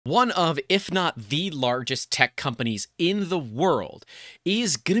One of, if not the largest tech companies in the world,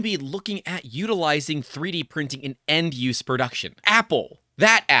 is going to be looking at utilizing 3D printing in end-use production. Apple,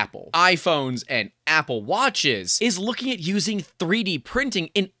 that Apple, iPhones and Apple Watches, is looking at using 3D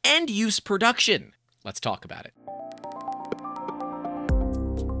printing in end-use production. Let's talk about it.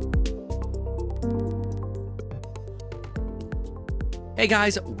 Hey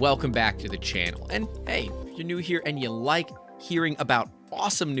guys, welcome back to the channel. And hey, if you're new here and you like hearing about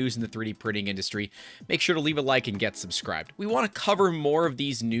awesome news in the 3D printing industry, make sure to leave a like and get subscribed. We want to cover more of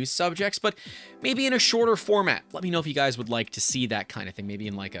these news subjects, but maybe in a shorter format. Let me know if you guys would like to see that kind of thing, maybe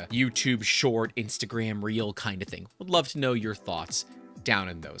in like a YouTube short, Instagram reel kind of thing. Would love to know your thoughts down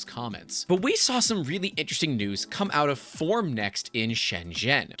in those comments. But we saw some really interesting news come out of Formnext in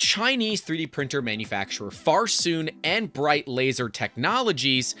Shenzhen. Chinese 3D printer manufacturer Farsoon and Bright Laser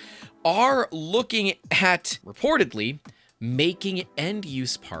Technologies are looking at, reportedly, making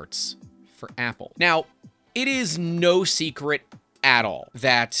end-use parts for Apple. Now, it is no secret at all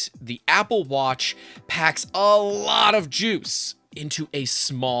that the Apple Watch packs a lot of juice into a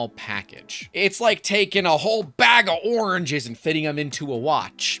small package. It's like taking a whole bag of oranges and fitting them into a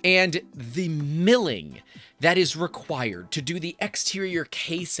watch. And the milling that is required to do the exterior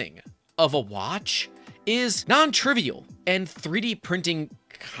casing of a watch is non-trivial, and 3D printing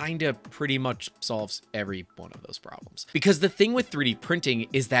kind of pretty much solves every one of those problems. Because the thing with 3D printing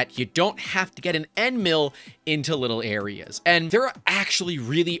is that you don't have to get an end mill into little areas. And there are actually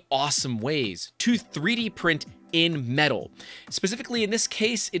really awesome ways to 3D print in metal. Specifically in this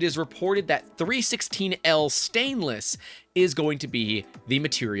case, it is reported that 316L stainless is going to be the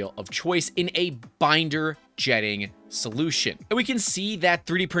material of choice in a binder jetting solution. And we can see that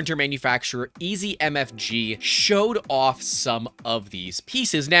 3D printer manufacturer EasyMFG showed off some of these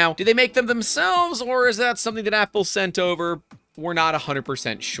pieces. Now, did they make them themselves, or is that something that Apple sent over? We're not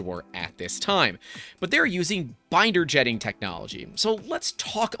 100% sure at this time, but they're using binder jetting technology. So let's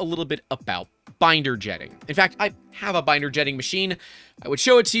talk a little bit about binder jetting. In fact, I have a binder jetting machine. I would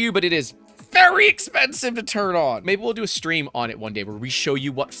show it to you, but it is very expensive to turn on. Maybe we'll do a stream on it one day where we show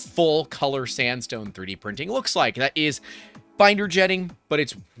you what full color sandstone 3D printing looks like. That is binder jetting, but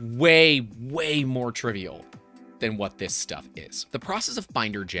it's way, way more trivial than what this stuff is. The process of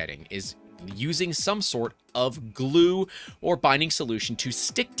binder jetting is using some sort of glue or binding solution to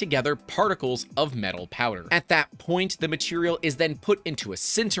stick together particles of metal powder. At that point, the material is then put into a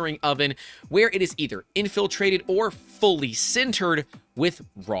sintering oven where it is either infiltrated or fully sintered with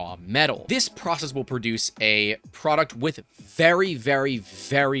raw metal. This process will produce a product with very, very,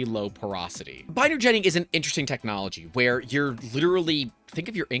 very low porosity. Binder jetting is an interesting technology where you're literally, think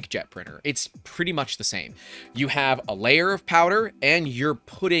of your inkjet printer. It's pretty much the same. You have a layer of powder and you're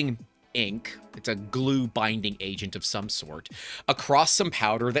putting ink, it's a glue binding agent of some sort, across some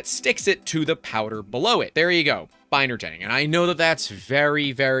powder that sticks it to the powder below it. There you go, binder jetting. And I know that that's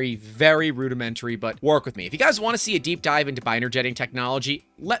very, very, very rudimentary, but work with me. If you guys want to see a deep dive into binder jetting technology,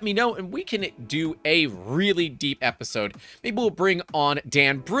 let me know and we can do a really deep episode. Maybe we'll bring on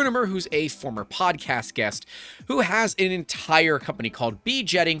Dan Brunemer, who's a former podcast guest, who has an entire company called B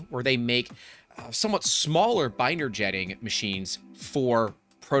Jetting, where they make somewhat smaller binder jetting machines for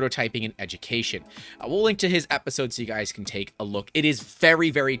prototyping and education. We'll link to his episode so you guys can take a look. It is very,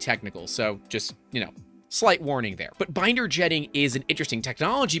 very technical, so just, slight warning there. But binder jetting is an interesting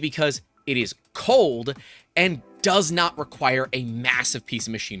technology because it is cold and does not require a massive piece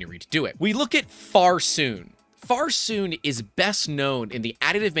of machinery to do it. We look at Farsoon. Farsoon is best known in the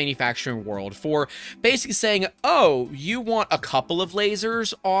additive manufacturing world for basically saying, oh, you want a couple of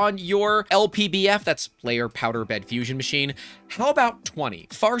lasers on your LPBF, that's layer powder bed fusion machine. How about 20?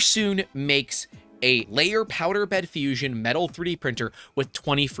 Farsoon makes a layer powder bed fusion metal 3D printer with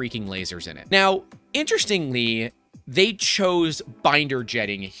 20 freaking lasers in it. Now, interestingly, they chose binder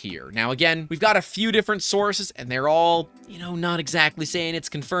jetting here. Now, again, we've got a few different sources and they're all, not exactly saying it's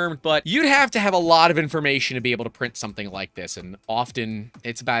confirmed, but you'd have to have a lot of information to be able to print something like this. And often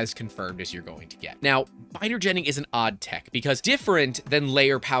it's about as confirmed as you're going to get. Now, binder jetting is an odd tech because different than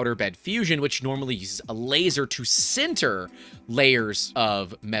layer powder bed fusion, which normally uses a laser to sinter layers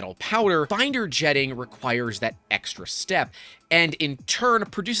of metal powder, binder jetting requires that extra step and in turn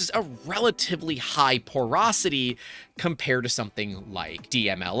produces a relatively high porosity compared to something like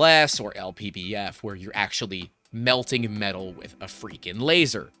DMLS or LPBF, where you're actually melting metal with a freaking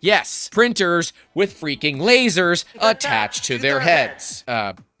laser. Yes, printers with freaking lasers attached to their heads.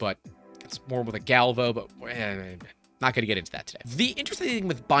 But it's more with a galvo, but not going to get into that today. The interesting thing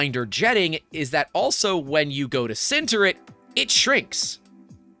with binder jetting is that also when you go to sinter it, it shrinks.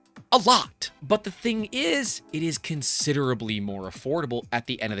 a lot. But the thing is, it is considerably more affordable at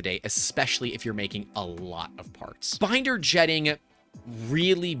the end of the day, especially if you're making a lot of parts. Binder jetting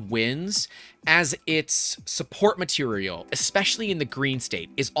really wins as its support material, especially in the green state,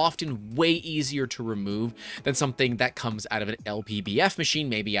 is often way easier to remove than something that comes out of an LPBF machine,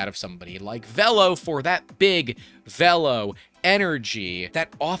 maybe out of somebody like Velo for that big Velo energy.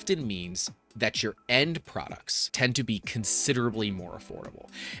 That often means that your end products tend to be considerably more affordable.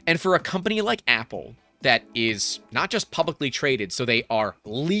 And for a company like Apple, that is not just publicly traded, so they are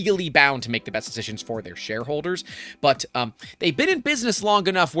legally bound to make the best decisions for their shareholders, but they've been in business long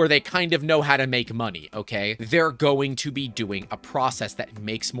enough where they kind of know how to make money, okay? They're going to be doing a process that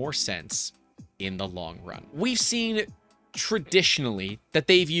makes more sense in the long run. We've seen traditionally that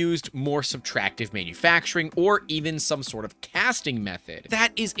they've used more subtractive manufacturing or even some sort of casting method.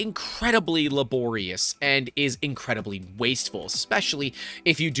 That is incredibly laborious and is incredibly wasteful, especially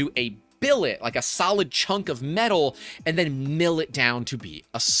if you do a billet, like a solid chunk of metal, and then mill it down to be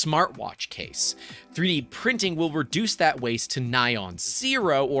a smartwatch case. 3D printing will reduce that waste to nigh on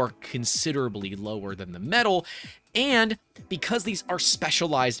zero or considerably lower than the metal. And because these are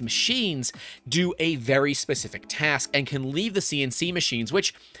specialized machines, do a very specific task and can leave the CNC machines,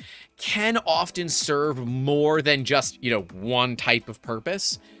 which can often serve more than just, one type of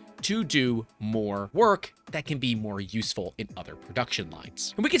purpose, to do more work that can be more useful in other production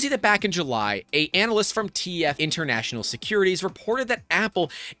lines. And we can see that back in July, an analyst from TF International Securities reported that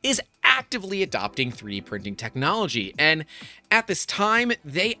Apple is actively adopting 3D printing technology. And at this time,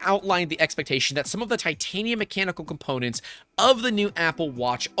 they outlined the expectation that some of the titanium mechanical components of the new Apple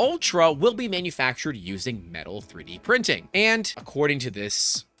Watch Ultra will be manufactured using metal 3D printing. And according to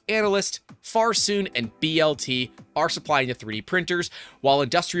this analyst, Farsoon and BLT are supplying the 3D printers, while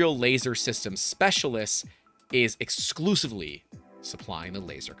Industrial Laser Systems Specialists is exclusively supplying the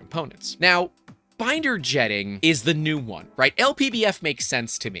laser components. Now, binder jetting is the new one, right? LPBF makes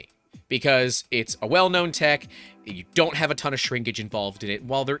sense to me because it's a well-known tech. You don't have a ton of shrinkage involved in it.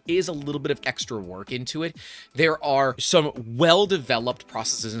 While there is a little bit of extra work into it, there are some well-developed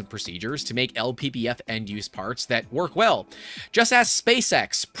processes and procedures to make LPBF end-use parts that work well. Just as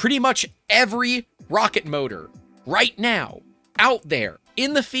SpaceX, pretty much every rocket motor right now out there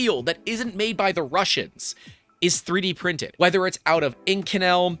in the field that isn't made by the Russians is 3D printed, whether it's out of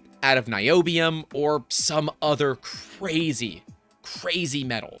Inconel, out of niobium, or some other crazy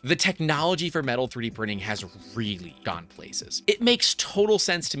metal. The technology for metal 3D printing has really gone places. It makes total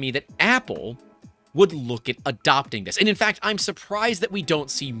sense to me that Apple would look at adopting this. And in fact, I'm surprised that we don't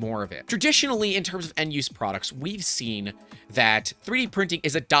see more of it. Traditionally, in terms of end-use products, we've seen that 3D printing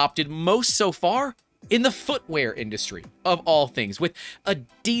is adopted most so far in the footwear industry, of all things, with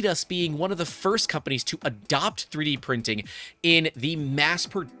Adidas being one of the first companies to adopt 3D printing in the mass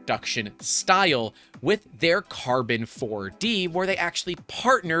production style with their Carbon 4D, where they actually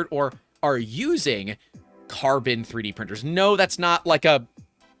partnered or are using carbon 3D printers. No, that's not like a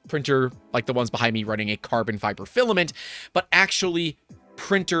printer like the ones behind me running a carbon fiber filament, but actually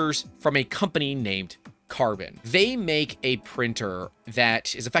printers from a company named Carbon. They make a printer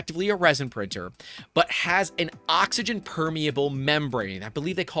that is effectively a resin printer, but has an oxygen permeable membrane. I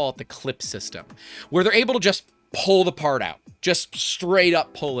believe they call it the clip system, where they're able to just pull the part out, just straight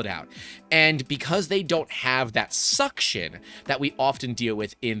up pull it out. And because they don't have that suction that we often deal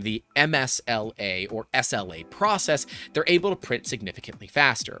with in the MSLA or SLA process, they're able to print significantly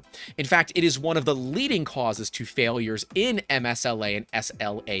faster. In fact, it is one of the leading causes to failures in MSLA and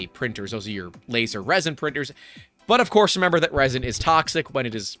SLA printers. Those are your laser resin printers. But of course, remember that resin is toxic when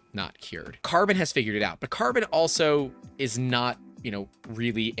it is not cured. Carbon has figured it out, but Carbon also is not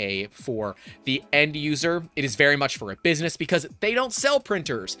really for the end user. It is very much for a business because they don't sell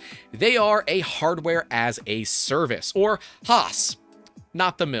printers. They are a hardware as a service, or HaaS,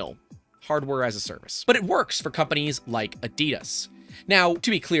 not the mill, hardware as a service. But it works for companies like Adidas. Now, to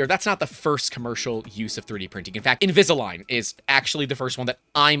be clear, that's not the first commercial use of 3D printing. In fact, Invisalign is actually the first one that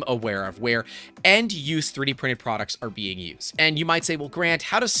I'm aware of where end-use 3D printed products are being used. And you might say, well, Grant,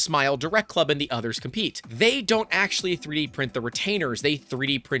 how does Smile, Direct Club, and the others compete? They don't actually 3D print the retainers. They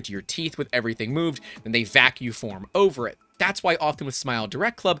 3D print your teeth with everything moved, and they vacuum form over it. That's why often with Smile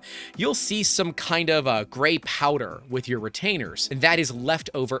Direct Club, you'll see some kind of a gray powder with your retainers, and that is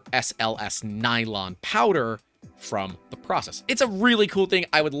leftover SLS nylon powder from the process. It's a really cool thing.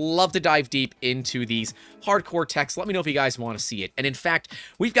 I would love to dive deep into these hardcore techs. Let me know if you guys want to see it. And in fact,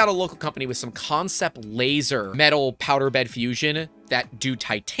 we've got a local company with some concept laser metal powder bed fusion that do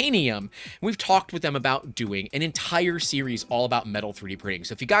titanium. We've talked with them about doing an entire series all about metal 3D printing.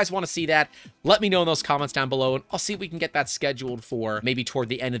 So if you guys want to see that, let me know in those comments down below, and I'll see if we can get that scheduled for maybe toward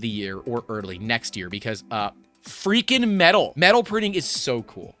the end of the year or early next year, because freaking metal printing is so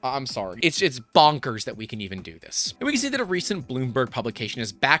cool. I'm sorry, it's bonkers that we can even do this. And we can see that a recent Bloomberg publication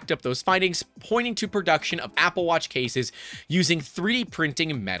has backed up those findings, pointing to production of Apple Watch cases using 3D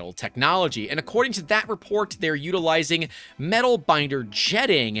printing metal technology. And according to that report, they're utilizing metal binder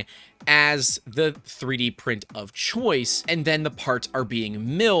jetting as the 3D print of choice, and then the parts are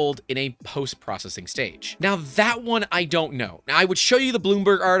being milled in a post-processing stage. Now, that one I don't know. Now, I would show you the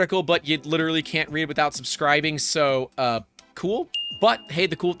Bloomberg article, but you literally can't read it without subscribing, so, cool. But, hey,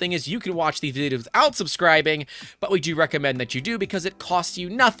 the cool thing is you can watch these videos without subscribing, but we do recommend that you do because it costs you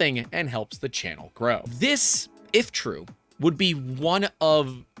nothing and helps the channel grow. This, if true, would be one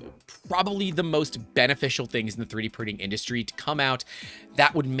of probably the most beneficial things in the 3D printing industry to come out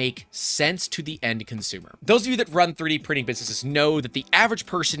that would make sense to the end consumer. Those of you that run 3D printing businesses know that the average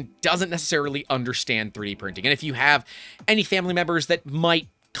person doesn't necessarily understand 3D printing. And if you have any family members that might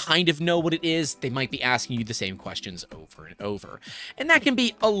kind of know what it is, they might be asking you the same questions over and over. And that can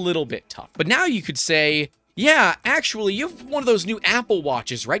be a little bit tough. But now you could say, yeah, actually, you have one of those new Apple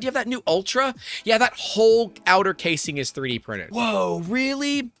Watches, right? You have that new Ultra? Yeah, that whole outer casing is 3D printed. Whoa,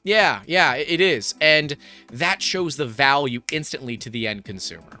 really? Yeah, it is. And that shows the value instantly to the end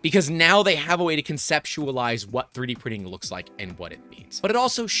consumer, because now they have a way to conceptualize what 3D printing looks like and what it means. But it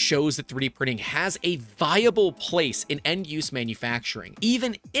also shows that 3D printing has a viable place in end-use manufacturing,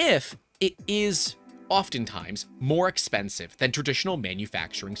 even if it is oftentimes more expensive than traditional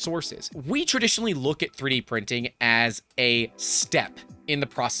manufacturing sources. We traditionally look at 3D printing as a step in the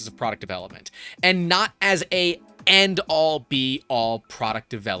process of product development, and not as a end-all be-all product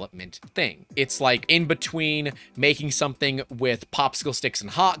development thing. It's like in between making something with popsicle sticks and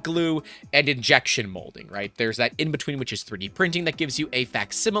hot glue and injection molding, right? There's that in between, which is 3D printing, that gives you a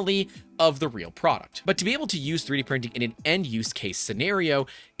facsimile of the real product. But to be able to use 3D printing in an end use case scenario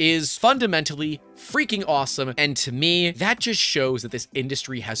is fundamentally freaking awesome. And to me, that just shows that this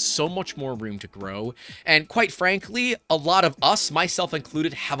industry has so much more room to grow. And quite frankly, a lot of us, myself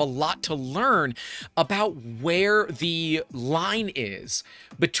included, have a lot to learn about where the line is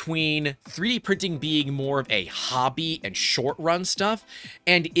between 3D printing being more of a hobby and short run stuff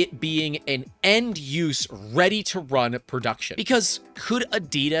and it being an end use, ready to run production. Because could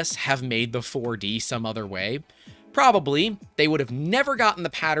Adidas have made the 4D some other way? Probably. They would have never gotten the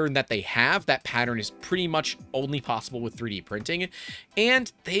pattern that they have. That pattern is pretty much only possible with 3D printing, and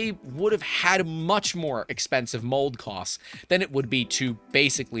they would have had much more expensive mold costs than it would be to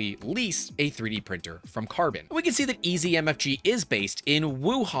basically lease a 3D printer from Carbon. We can see that EasyMFG is based in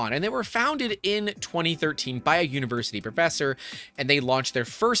Wuhan, and they were founded in 2013 by a university professor, and they launched their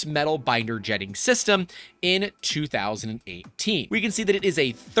first metal binder jetting system in 2018. We can see that it is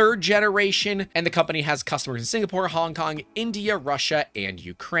a third generation, and the company has customers in Singapore, Hong Kong, India, Russia, and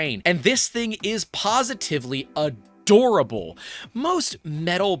Ukraine. And this thing is positively adorable. Most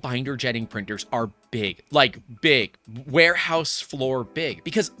metal binder jetting printers are big, like big, warehouse floor big,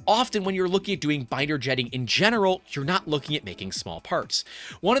 because often when you're looking at doing binder jetting in general, you're not looking at making small parts.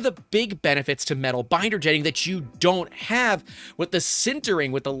 One of the big benefits to metal binder jetting that you don't have with the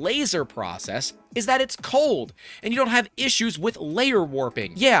sintering, with the laser process, is that it's cold and you don't have issues with layer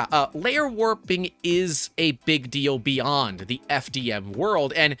warping. Yeah, layer warping is a big deal beyond the FDM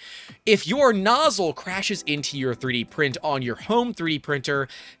world, and if your nozzle crashes into your 3D print on your home 3D printer,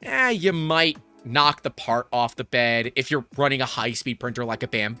 you might knock the part off the bed. If you're running a high-speed printer like a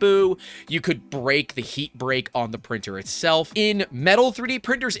Bamboo, you could break the heat break on the printer itself. In metal 3D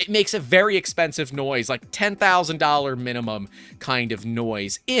printers, it makes a very expensive noise, like $10,000 minimum kind of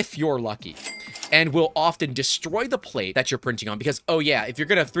noise, if you're lucky, and will often destroy the plate that you're printing on, because, oh yeah, if you're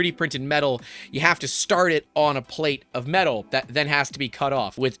gonna 3D print in metal, you have to start it on a plate of metal that then has to be cut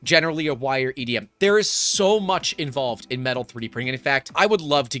off with generally a wire EDM. There is so much involved in metal 3D printing, and in fact, I would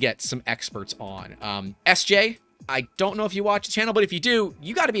love to get some experts on. SJ, I don't know if you watch the channel, but if you do,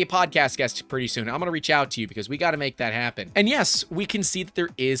 you got to be a podcast guest pretty soon. I'm going to reach out to you because we got to make that happen. And yes, we can see that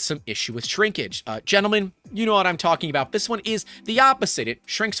there is some issue with shrinkage. Gentlemen, you know what I'm talking about. This one is the opposite. It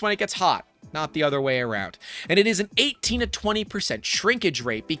shrinks when it gets hot, not the other way around. And it is an 18 to 20% shrinkage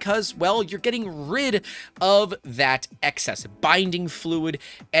rate because, well, you're getting rid of that excess binding fluid.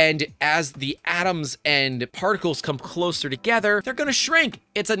 And as the atoms and particles come closer together, they're going to shrink.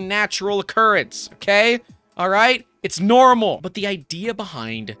 It's a natural occurrence, okay? all right? It's normal. But the idea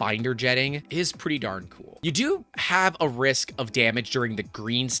behind binder jetting is pretty darn cool. You do have a risk of damage during the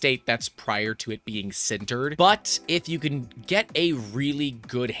green state that's prior to it being sintered, but if you can get a really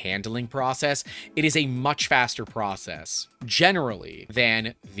good handling process, it is a much faster process, generally,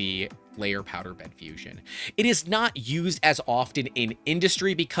 than the layer powder bed fusion. It is not used as often in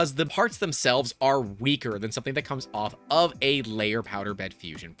industry because the parts themselves are weaker than something that comes off of a layer powder bed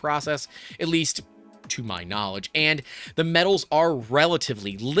fusion process, at least to my knowledge, and the metals are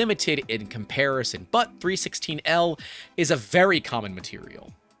relatively limited in comparison, but 316L is a very common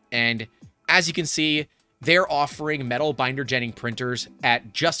material. And as you can see, they're offering metal binder jetting printers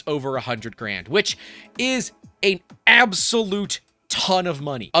at just over 100 grand, which is an absolute ton of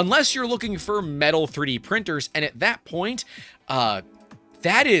money. Unless you're looking for metal 3D printers, and at that point,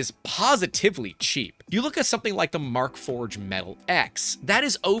 that is positively cheap. You look at something like the Markforged Metal X, that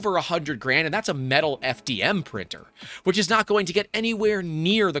is over 100 grand, and that's a metal FDM printer, which is not going to get anywhere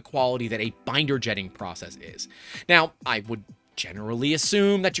near the quality that a binder jetting process is. Now, I would generally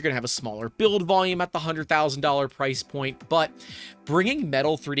assume that you're going to have a smaller build volume at the $100,000 price point, but bringing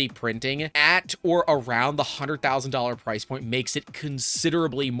metal 3D printing at or around the $100,000 price point makes it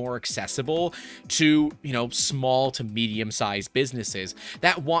considerably more accessible to, you know, small to medium-sized businesses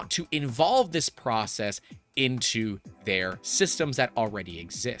that want to involve this process into their systems that already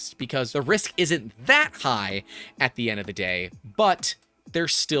exist, because the risk isn't that high at the end of the day, but they're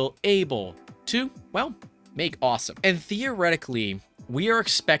still able to, well, make awesome. And theoretically, we are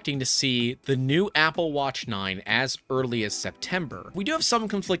expecting to see the new Apple Watch 9 as early as September. We do have some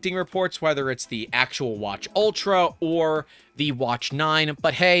conflicting reports, whether it's the actual Watch Ultra or the Watch 9,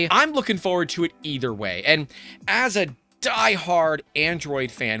 but hey, I'm looking forward to it either way. And as a die-hard Android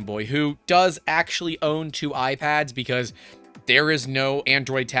fanboy who does actually own 2 iPads because there is no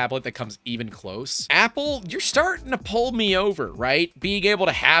Android tablet that comes even close, Apple, you're starting to pull me over, right? Being able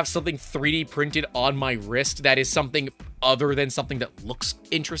to have something 3D printed on my wrist that is something other than something that looks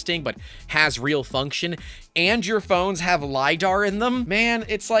interesting but has real function, and your phones have LiDAR in them, man,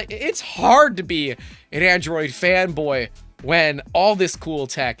 it's like, it's hard to be an Android fanboy when all this cool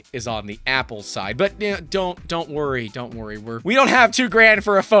tech is on the Apple side. But you know, don't worry. We don't have 2 grand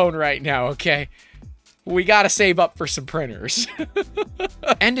for a phone right now, okay? We gotta save up for some printers.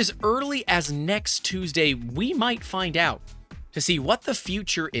 And as early as next Tuesday, we might find out to see what the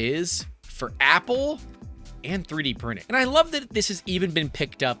future is for Apple and 3D printing. And I love that this has even been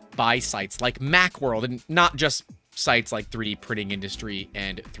picked up by sites like Macworld, and not just sites like 3D Printing Industry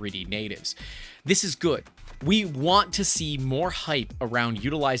and 3D Natives. This is good. We want to see more hype around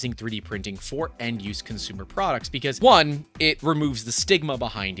utilizing 3D printing for end-use consumer products because, 1, it removes the stigma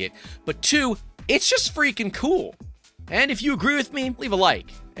behind it, but 2, it's just freaking cool. And if you agree with me, leave a like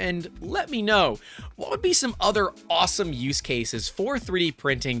and let me know what would be some other awesome use cases for 3D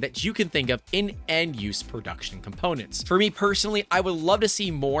printing that you can think of in end-use production components. For me personally, I would love to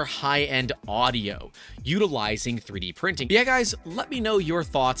see more high-end audio utilizing 3D printing. Yeah, guys, let me know your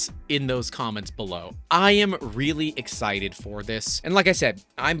thoughts in those comments below. I am really excited for this. And like I said,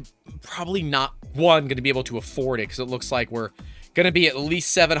 I'm probably not, going to be able to afford it because it looks like we're gonna be at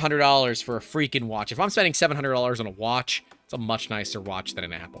least $700 for a freaking watch. If I'm spending $700 on a watch, it's a much nicer watch than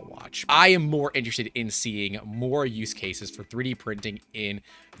an Apple Watch. I am more interested in seeing more use cases for 3D printing in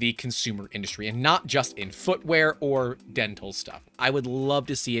the consumer industry and not just in footwear or dental stuff. I would love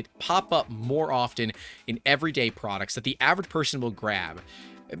to see it pop up more often in everyday products that the average person will grab,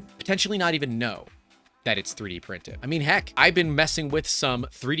 potentially not even know that it's 3D printed. I mean, heck, I've been messing with some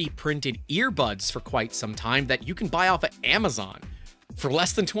 3D printed earbuds for quite some time that you can buy off of Amazon for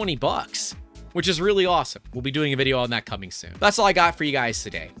less than 20 bucks, which is really awesome. We'll be doing a video on that coming soon. That's all I got for you guys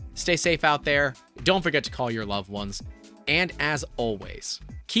today. Stay safe out there. Don't forget to call your loved ones. And as always,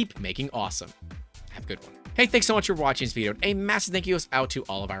 keep making awesome. Have a good one. Hey, thanks so much for watching this video. A massive thank you goes out to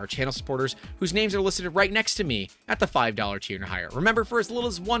all of our channel supporters whose names are listed right next to me at the $5 tier and higher. Remember, for as little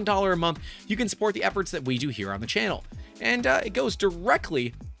as $1 a month, you can support the efforts that we do here on the channel. And it goes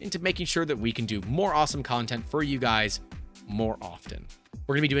directly into making sure that we can do more awesome content for you guys more often.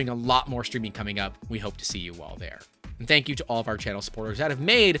 We're going to be doing a lot more streaming coming up. We hope to see you all there. And thank you to all of our channel supporters that have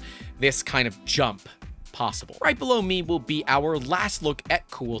made this kind of jump possible. Right below me will be our last look at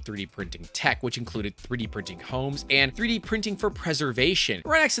cool 3D printing tech, which included 3D printing homes and 3D printing for preservation.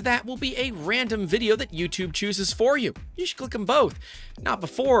 Right next to that will be a random video that YouTube chooses for you. You should click them both, not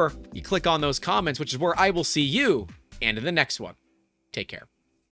before you click on those comments, which is where I will see you and in the next one. Take care.